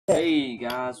Hey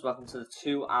guys, welcome to the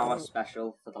 2-hour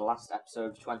special for the last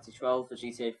episode of 2012 for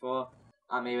GTA 4.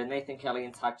 I'm here with Nathan Kelly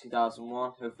in Tag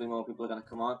 2001. Hopefully more people are going to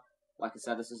come on. Like I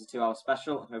said, this is a 2-hour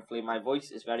special. Hopefully my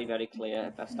voice is very, very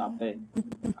clear if I start big.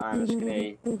 I'm just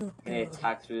going to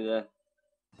tag through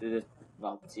the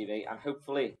TV, and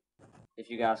hopefully if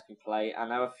you guys can play. I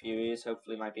know a few of you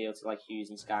hopefully might be able to, like Hughes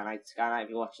and Skyknight. Skyknight, if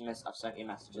you're watching this, I've sent you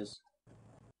messages.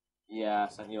 Yeah, I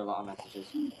sent you a lot of messages.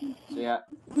 So yeah,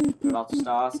 we're about to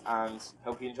start, and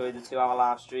hope you enjoyed the 2-hour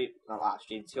live stream. Not live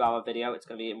stream, 2-hour video. It's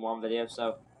going to be in one video,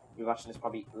 so you're watching this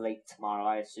probably late tomorrow.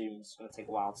 I assume it's going to take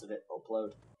a while to upload.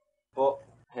 But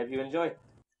hope you enjoy.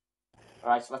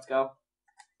 Alright, so let's go.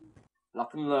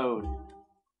 Lock and load.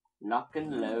 Lock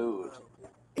and load.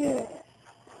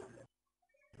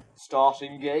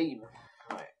 Starting game.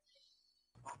 Right.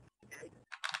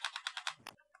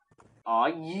 Oh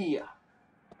yeah.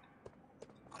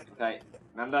 Okay,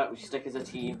 remember, we stick as a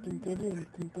team.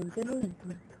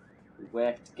 We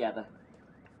work together.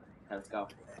 Okay, let's go.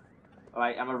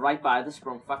 Alright, I'm right by the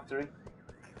Sprung Factory.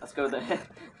 Let's go there.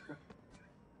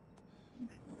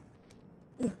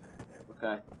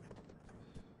 Okay.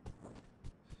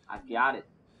 I got it.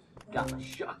 Got my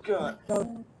shotgun.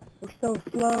 We're so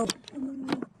slow.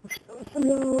 We're so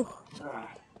slow.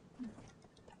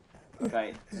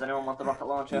 Okay, does anyone want the rocket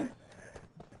launcher?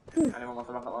 Anyone want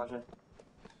the rocket launcher?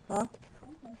 Huh?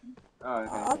 Oh, okay.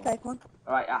 I'll take one.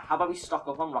 Alright, how about we stock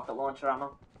up on rocket launcher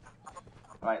ammo?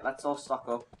 Alright, let's all stock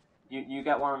up. You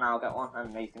get one and I'll get one,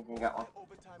 and Nathan can get one.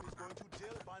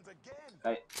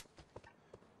 Okay.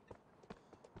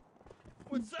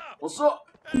 What's up? What's up?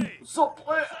 Hey, What's up,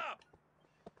 player? what's up?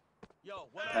 Yo,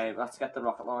 what Okay, let's get the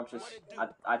rocket launchers.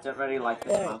 I don't really like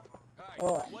this, man.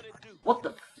 Alright. What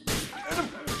the? Get him!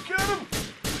 Get him!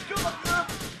 Get him!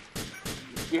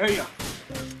 Get him!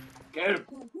 Get him!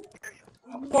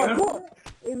 Parkour!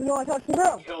 Even though I touched the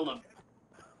ground. Killed him.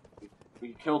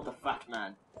 We killed the fat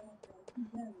man.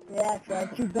 Yeah, that's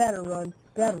right. You better run.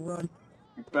 Better run.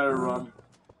 You better run.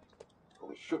 Or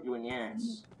we shoot you in the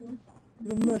ass.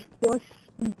 You must push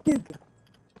and dig.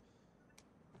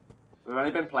 We've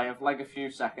only been playing for like a few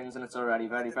seconds and it's already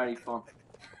very, very fun.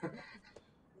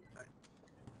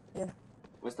 Yeah.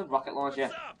 Where's the rocket launcher?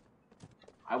 What's up?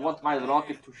 I want my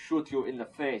rocket to shoot you in the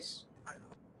face.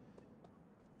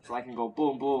 So I can go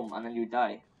boom boom and then you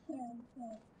die.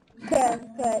 Okay,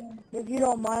 okay. If you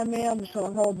don't mind me, I'm just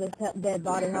gonna hold this dead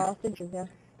body hostage, okay?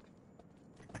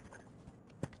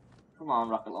 Come on,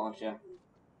 rocket launcher.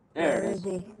 There it is. he?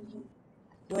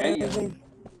 There Where you is go. he?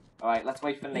 Alright, let's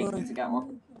wait for Nathan to get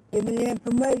one. Give me the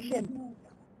information.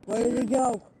 Where did he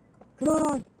go? Come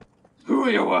on. Who are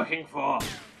you working for?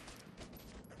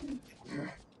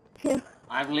 Yeah.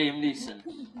 I'm Liam Neeson.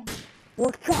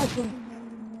 What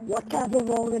type of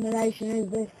organization is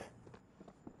this?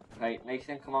 Okay,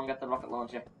 Nathan, come on, get the rocket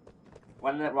launcher.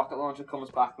 When the rocket launcher comes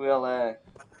back, we'll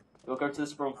go to the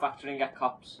Sprung Factory and get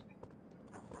cops.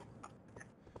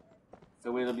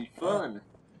 So it'll be fun.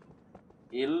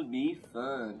 It'll be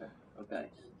fun. Okay.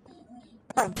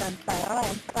 Come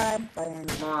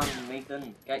on,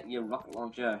 Nathan, get your rocket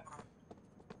launcher.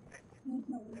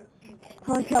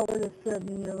 I got with a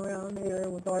 7 around here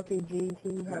with RPGs.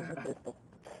 He has a pistol.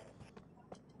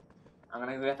 I'm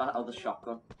gonna go get that other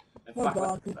shotgun. In Oh, fact,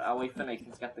 God. I'll wait for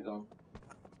Nathan to get the gun.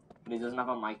 But he doesn't have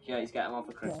a mic yet, he's getting one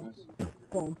for Christmas.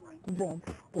 Boom, boom,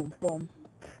 boom, boom,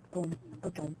 boom,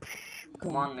 boom.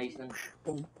 Come on, Nathan.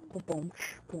 Boom, boom,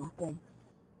 boom, boom.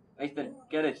 Nathan,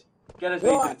 get it. Get it,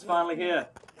 What? Nathan, it's finally here.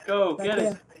 Go, get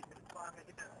it.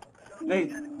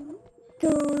 Nathan.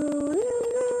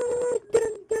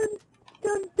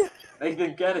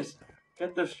 Nathan, get it.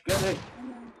 Get it.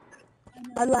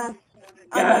 I laughed.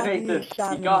 Yeah, Nathan,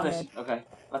 you got it. Okay,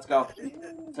 let's go.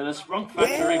 To the Sprung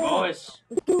Factory, boys.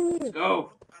 Let's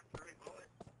go.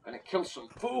 Gonna kill some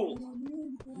fools.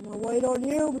 I'm gonna wait on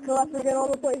you because I forget all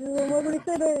the places in Liberty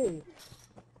City.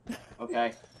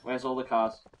 Okay, where's all the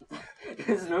cars?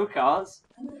 There's no cars.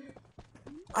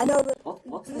 I know that.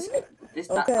 What's this?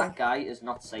 Okay. That guy is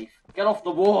not safe. Get off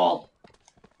the wall.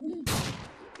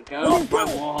 Get off my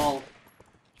wall.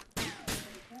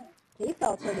 He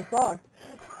fell pretty far.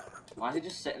 Why is he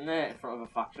just sitting there in front of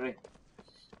a factory?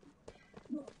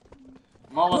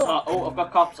 Molotov. Oh, I've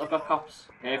got cops.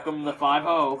 Here come the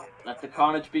 5-0. Let the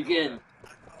carnage begin.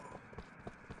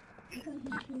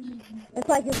 It's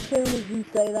like as soon as you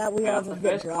say that, we Okay, all that's the just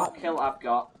get first cop dropped. kill I've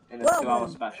got in a Well 2-hour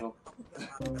then. special.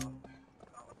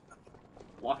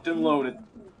 Locked and loaded.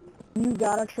 You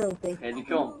got a trophy. Here you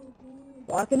come.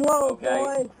 Lock and load, Okay.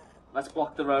 boys. Let's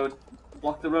block the road.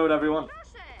 Block the road, everyone.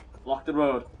 Block the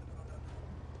road.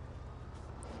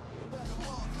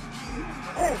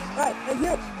 Hey, right, hey,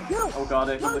 you. go! Oh god,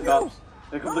 here come the Go, go. cops.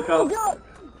 Here come the Oh, cops. God!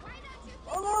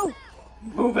 Oh,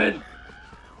 Move in!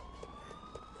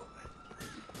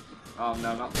 Oh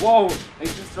no, not. Whoa! They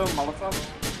just throw Molotov.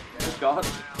 Oh god.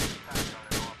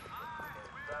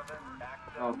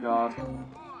 Oh god. no!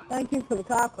 Thank you for the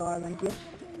cop car, thank you.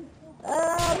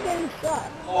 I'm getting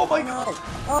shot. Oh my No.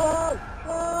 god!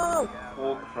 Oh, no!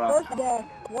 Oh crap. First death.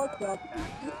 What's up?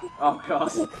 Oh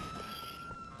god.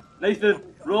 Nathan,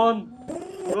 run!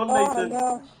 Run, Oh, Nathan!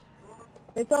 no.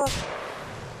 It's all.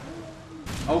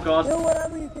 Oh god. Do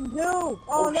whatever you can do.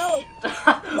 Oh, no.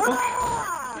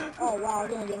 Ah! Oh, wow, I'm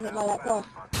gonna get hit by that car.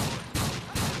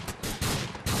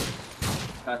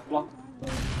 Okay, block.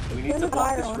 We need Turn to the block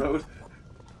fire this on. road.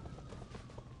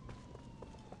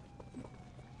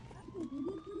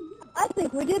 I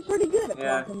think we did pretty good at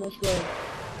Yeah. blocking this road.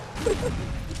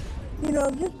 You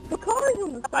know, just the cars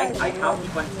on the side of I the count road,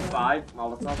 25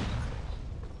 Molotov.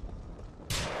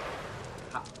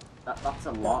 That's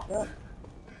a lot. Yeah.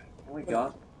 Oh my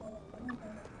god.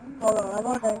 Hold on,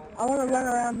 I wanna run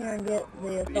around here and get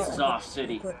the. This is our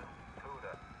city.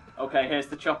 Okay, here's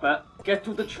the chopper. Get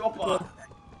to the chopper!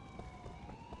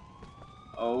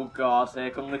 Oh god, here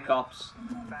come the cops.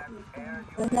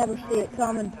 They'll never see it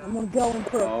coming. I'm gonna go in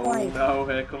for a Oh fight. no,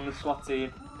 here come the SWAT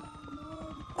team.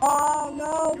 Oh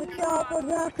no, the chopper's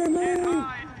after me!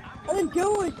 I didn't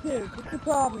do anything. What's the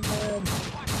problem, man?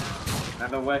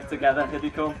 And they'll work together, here they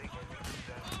come.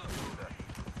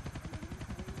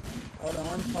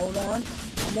 Hold on.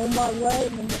 I'm on my way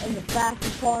in the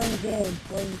fastest car in the game.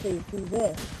 Wait until you see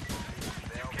this.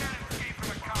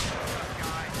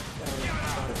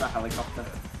 There's a helicopter.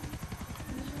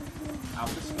 Out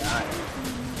the sky.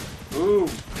 Boom!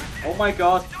 Oh my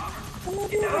god! Come on,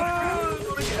 dude.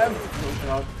 Look at them! Oh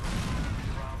god.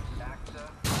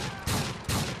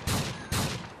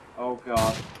 Oh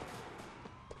god.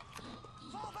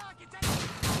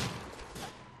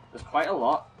 There's quite a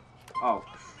lot. Oh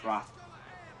crap.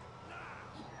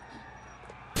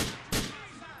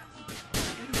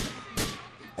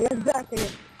 I got back to you.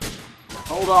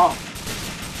 Hold on.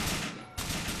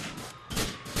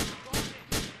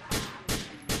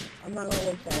 I'm not gonna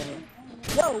look at it.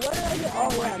 No, what did I do?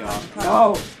 Oh my yeah, god. I'm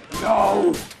No!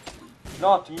 No!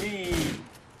 Not me!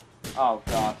 Oh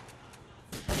god.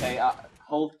 Okay,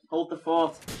 hold the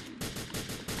fort.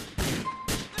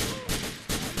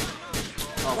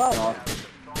 Oh Whoa. god.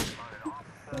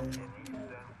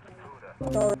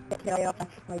 Sorry, chaos.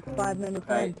 Like 5 minutes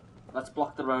Okay, in. let's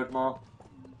block the road more.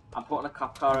 I'm putting a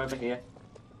cop car over here.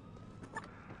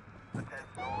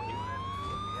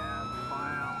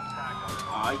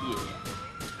 Oh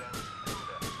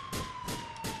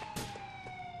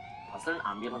yeah. Is there an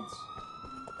ambulance?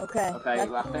 Okay. Okay,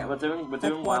 I think we're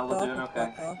doing well. We're doing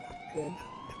okay. Good.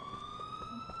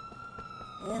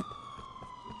 Yeah.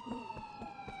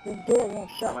 This door won't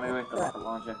shut. I'm gonna wait the rocket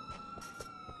launcher.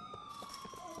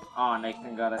 Oh,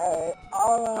 Nathan got it. Alright,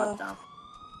 God damn.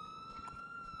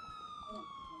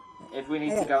 If we need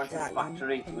to go into the shotgun.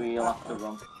 factory, we'll have to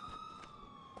run.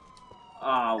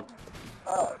 Oh,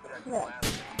 oh, crap.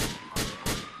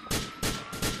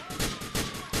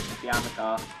 behind the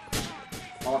car.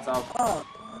 Molotov. Oh,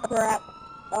 crap.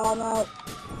 Oh, no.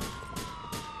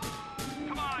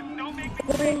 Come on, don't make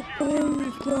me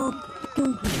Please stop.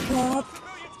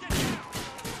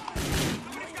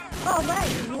 Oh, man,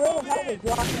 you really help me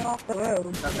blocking off the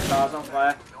road. Set the car's on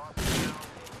fire.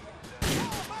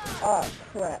 Oh,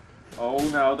 crap. Oh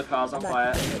no, the car's on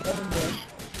fire. Fire.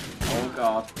 Oh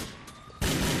god.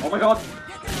 Oh my god!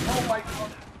 Oh my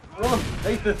god! Run!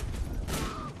 Nathan!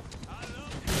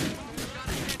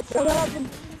 What happened?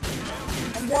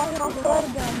 I'm walking off the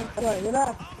road down this way. What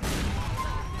happened?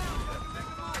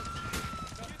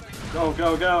 Go,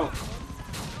 go, go!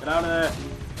 Get out of there!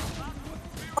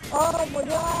 Oh, my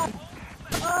God.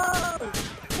 Oh!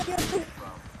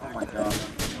 Oh my god.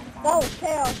 That was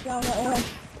chaos down that way.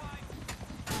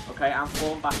 Okay, I'm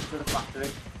falling back to the factory.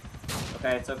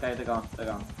 Okay, it's okay, they're gone, they're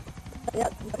gone.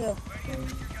 Yep, me too.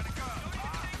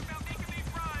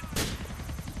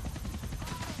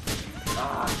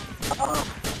 Ah!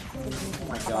 Oh, Oh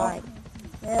my god. alright.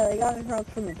 Yeah, they got me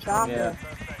from the chopper. Yeah.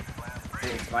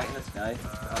 It's right in the sky.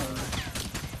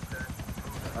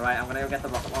 Alright, I'm gonna go get the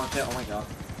rocket launcher. Oh my god.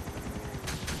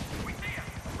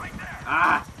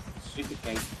 Ah! Stupid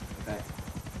gate. Okay.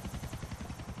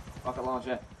 Rocket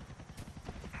launcher.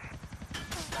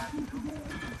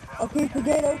 I'll keep the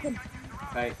gate open.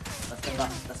 Okay,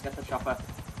 let's get the chopper.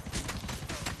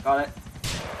 Got it.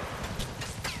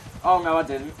 Oh no, I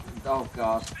didn't. Oh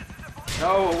god.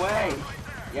 Go away!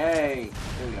 Yay!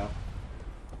 Here we go.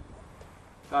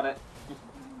 Got it.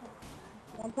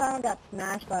 One time I got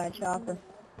smashed by a chopper.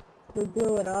 We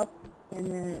blew it up, and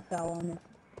then it fell on us.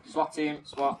 SWAT team,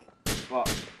 SWAT, SWAT.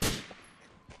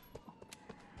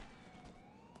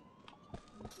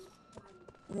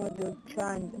 What they're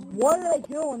trying. What are they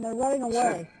doing? They're running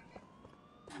away.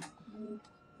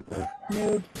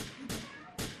 Nude.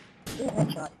 Ooh,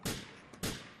 headshot.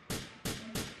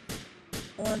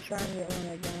 They weren't trying to get one of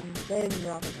their guns. They didn't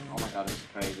drop it. Oh my god, this is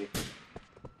crazy.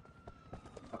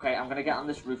 Okay, I'm gonna get on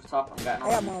this rooftop. I'm getting I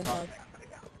got on the rooftop. Molotov.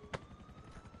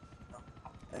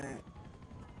 Alright.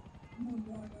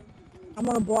 I'm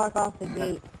gonna block off the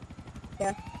gate.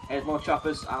 Yeah. Here's more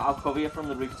choppers. I'll cover you from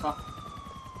the rooftop.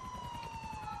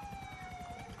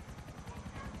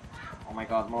 Oh my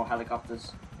god, more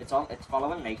helicopters. It's on. It's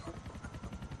following Nathan.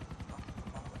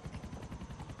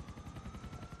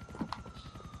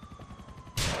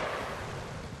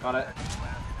 Got it.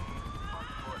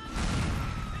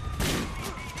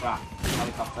 Crap.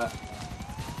 Helicopter.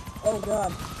 Oh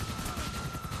god.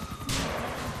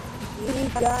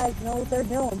 These guys know what they're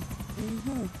doing.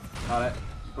 Got it.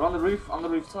 We're on the roof. On the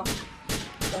rooftop.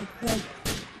 Go, go,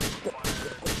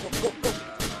 go, go.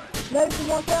 Nathan,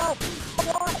 watch out!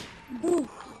 What? Ooh.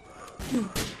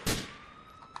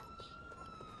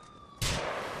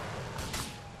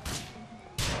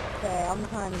 Okay, I'm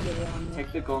trying to get it on this.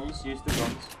 Take the guns. Use the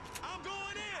guns. I'm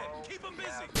going in. Keep them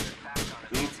busy.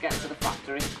 We need to get to the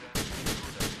factory.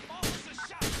 Officer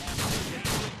shot.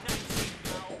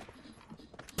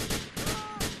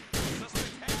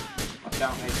 Watch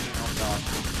out, Nathan. Oh god.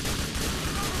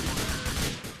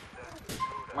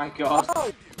 My god.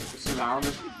 Oh! We're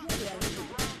surrounded.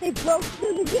 He broke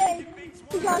through the gate!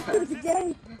 He got through the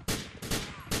gate!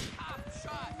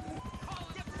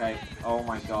 Okay. Oh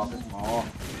my god, there's more.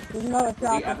 There's another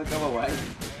Will he chopper. ever go away?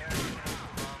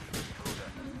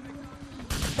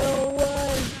 Go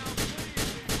away!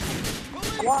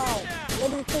 Wow!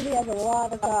 Liberty City has a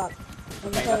lot of cops.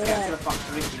 Okay, let's get to the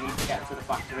factory. We need to get to the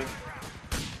factory.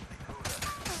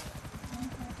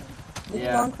 The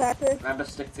Yeah. strong factor? Remember,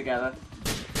 stick together.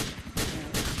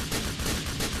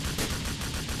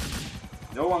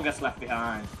 No one gets left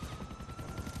behind.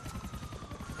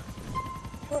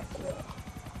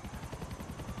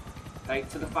 Okay,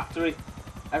 to the factory.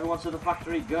 Everyone to the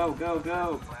factory. Go, go,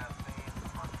 go.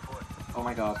 Oh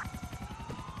my god.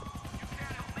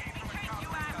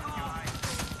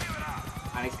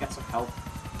 I need to get some help.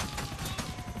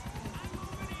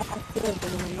 I still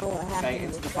don't know what happened. Okay,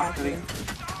 into the factory.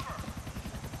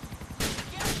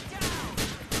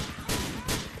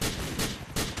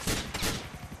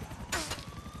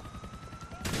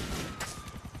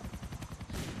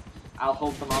 I'll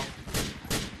hold them off.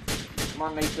 Come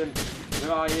on, Nathan.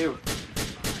 Where are you?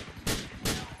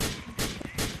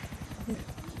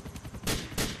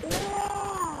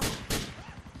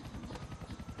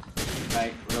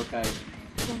 Okay, we're okay.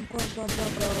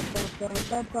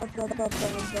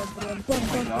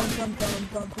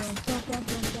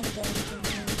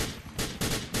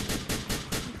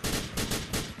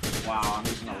 Wow, I'm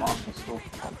using a lot of pistol.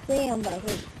 Damn, but I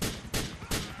hate.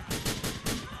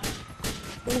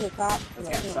 There's a cop. Let's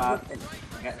get inside.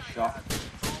 I'm getting shot.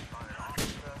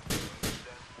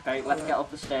 Okay, let's get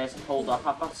up the stairs and hold up.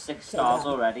 I've got 6 stars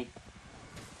already.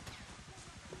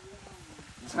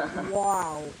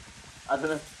 Wow. I don't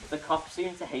know. The cops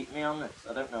seem to hate me on this.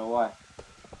 I don't know why.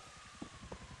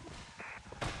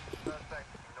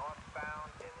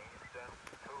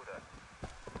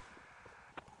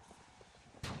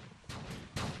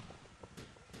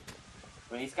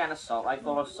 We need to get an assault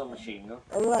rifle or some machine gun.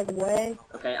 Are we like way?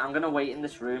 Okay, I'm gonna wait in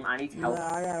this room. I need help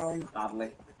Yeah, I got one.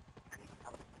 badly.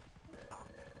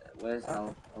 Where's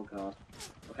help? Oh god.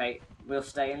 Okay, we'll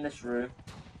stay in this room.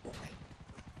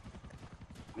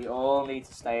 We all need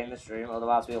to stay in this room,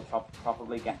 otherwise we'll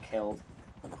probably get killed.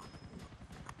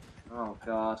 Oh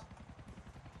god.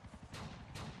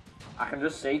 I can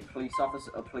just see police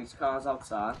cars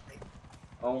outside.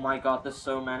 Oh my god, there's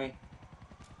so many.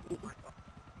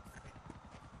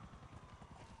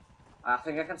 I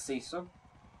think I can see some.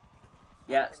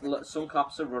 Yeah, look, some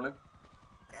cops are running.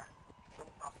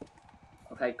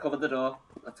 Okay, cover the door.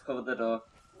 Let's cover the door.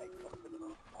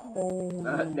 Oh,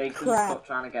 Nathan's crap.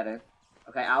 trying to get in.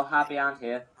 Okay, I'll hide behind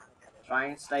here. Try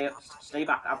and stay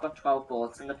back. I've got 12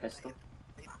 bullets in the pistol.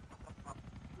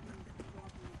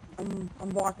 I'm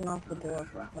blocking off the door,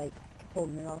 Crap. like,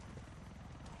 holding it off.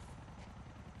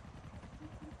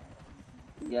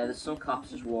 Yeah, there's some cops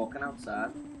just walking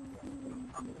outside.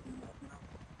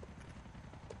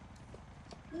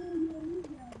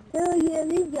 Hell yeah,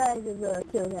 these guys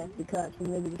have killed half the cops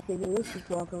in Liberty City. Let's just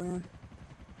walk around.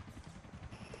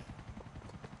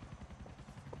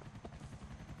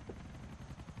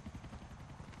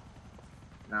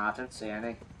 No, I don't see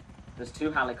any. There's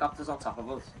 2 helicopters on top of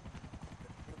us.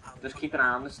 Just keep an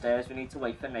eye on the stairs. We need to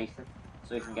wait for Nathan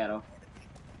so he can get up.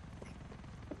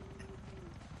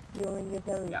 You want me to get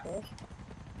down the Yeah. stairs?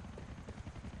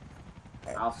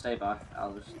 I'll stay back.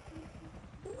 I'll just...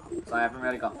 So I haven't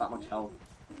really got that much health.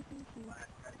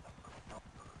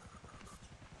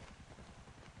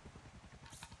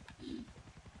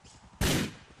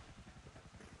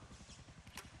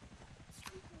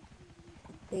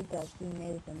 He does see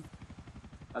Nathan.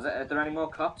 Are there any more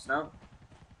cops? No?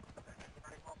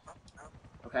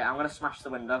 Okay, I'm gonna smash the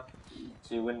window.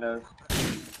 2 windows.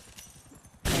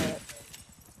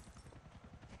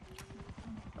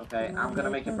 Okay, I'm gonna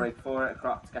make a break for it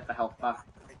to get the health back.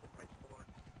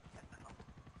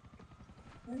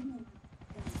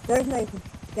 There's Nathan.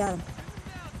 Got him.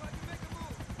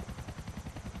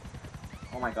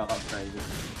 Oh my god, that's crazy.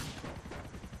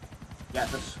 Get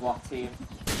the SWAT team.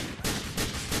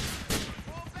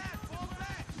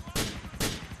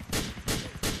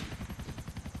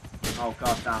 Oh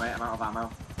god damn it, I'm out of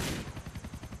ammo.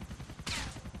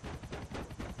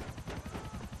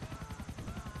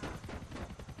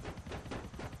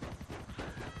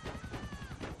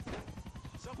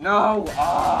 No!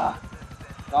 Ah!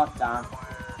 God damn.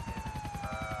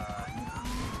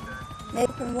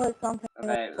 Nathan was something.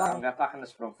 Okay, I'm gonna get back in the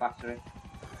Sprung factory.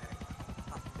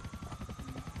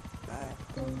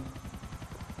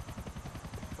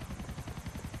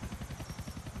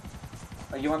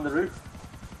 Are you on the roof?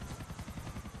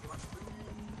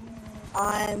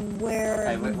 I'm where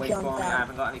Okay, you wait jumped for me, I out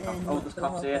haven't got any cops. and Oh, there's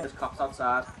cops here, there's cops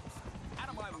outside. Out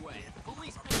of my way.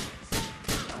 Police papers.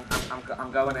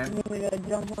 I'm going in. You need me to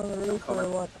jump on the roof or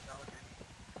what?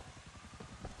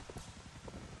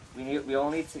 We all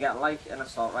need to get like an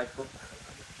assault rifle.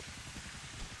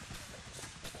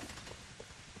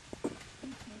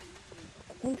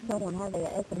 I think someone had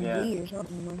like an SMG Yeah. or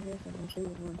something like this. I can shoot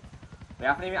one. We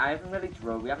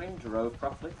haven't even drove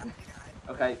properly.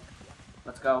 Okay,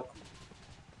 let's go.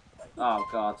 Oh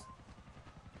god.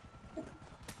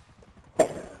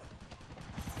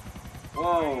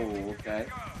 Whoa, okay.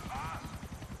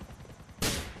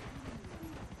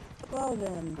 Well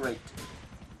then. Great.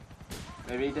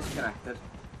 Maybe he disconnected.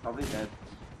 Probably did.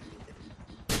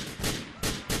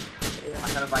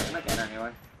 I'm gonna bite him again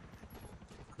anyway.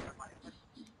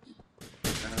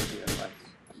 I'm gonna see your lights.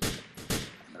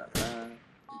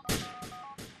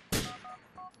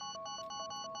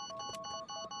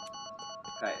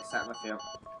 Okay, set my field.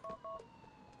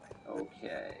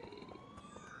 Okay.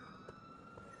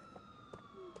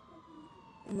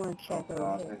 I'm gonna check Oh over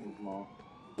god, here. there's more.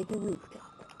 It's a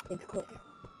rooftop. It's clear.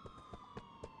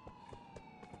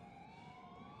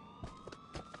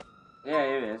 Yeah,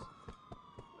 here it is.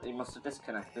 He must have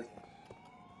disconnected.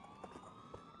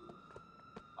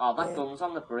 Oh, that gun's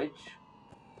on the bridge.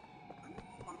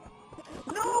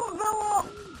 No, no!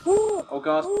 Ooh, Oh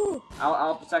god, ooh.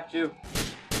 I'll protect you.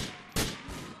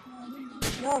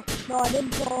 No, I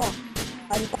didn't fall.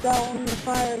 I just fell on the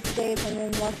fire escape and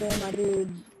then luckily my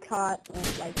dude caught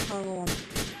and like hung on.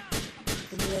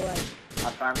 And you're like,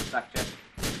 I'll try and protect you.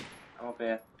 I'm up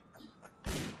here.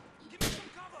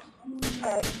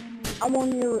 alright, I'm on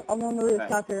the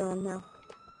rooftop Okay. here on now.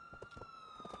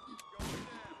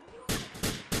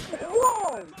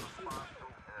 Whoa!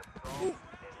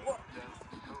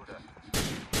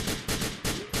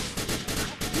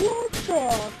 What the?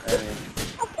 There he is.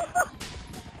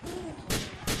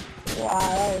 Wow,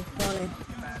 that was funny.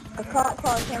 A cop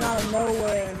car came out of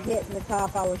nowhere and hit the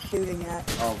cop I was shooting at.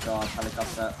 Oh god,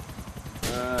 helicopter.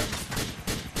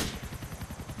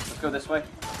 Let's go this way.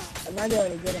 I might be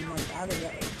able to get him like out of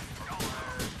there.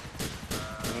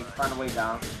 We need to find a way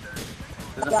down.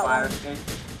 There's a Got fire one. escape.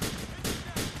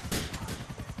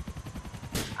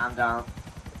 I'm down.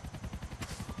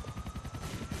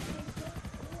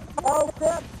 Oh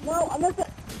crap! No, I missed it!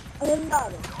 I didn't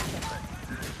got it.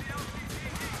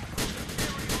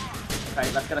 Okay,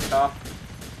 let's get a car.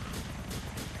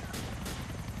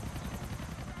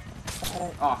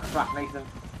 Alright. Oh crap, Nathan.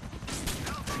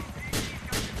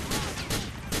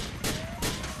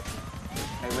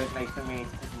 Okay, where's Nathan? We need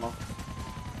to pick him up.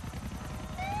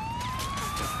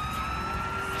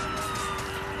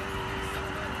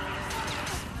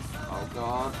 Oh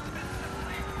god.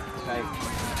 Okay.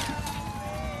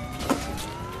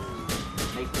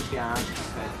 Nathan's behind.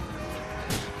 Okay.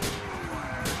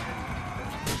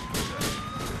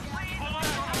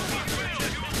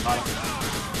 Got him.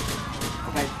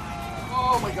 Okay.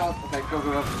 Oh my god. Okay, go, go,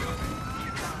 go.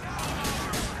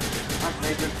 Thanks,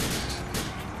 Nathan.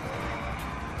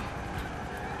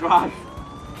 Drive.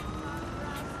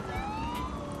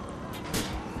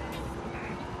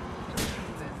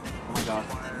 Oh my god.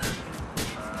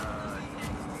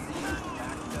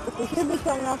 We should be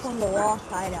coming up on the lost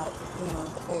hideout, you know,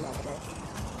 the old over there.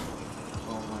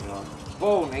 Oh my god.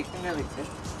 Whoa, Nathan nearly tipped.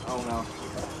 Oh no.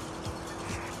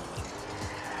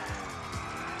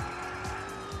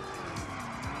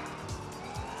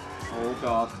 Oh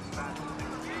god.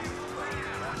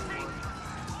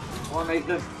 Come on,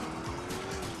 Nathan.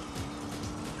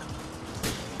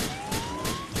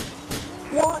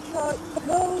 What the?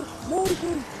 No,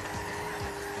 Nathan!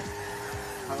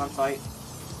 Hang on tight.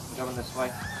 I'm going this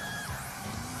way.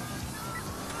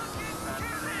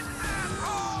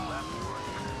 Oh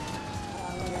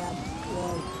my god.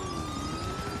 Whoa.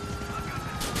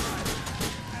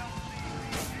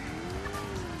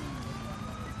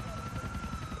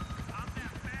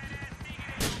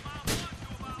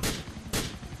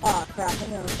 Oh crap, I'm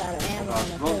gonna start an ammo on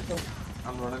the Run. pistol.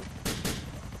 I'm running.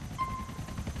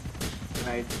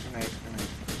 Grenade.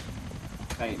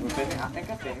 Okay, we've been here. I think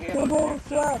I've been here Go before. going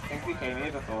slow. I think we came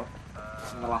here before.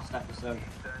 In the last episode.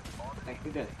 I think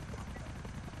we did.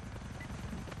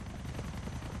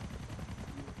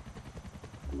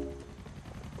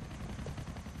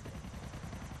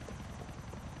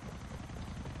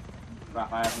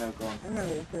 Crap, I have no gun. I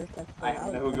remember the first episode. I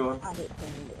have no gun. I hate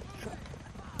playing this.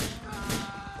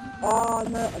 Oh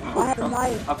no, I have a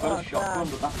knife. I've got Oh, a shotgun,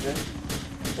 God. but that's it.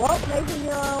 Well, Nathan,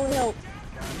 you're our only hope.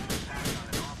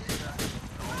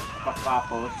 I've got 5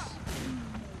 bullets.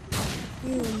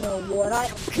 You know what I...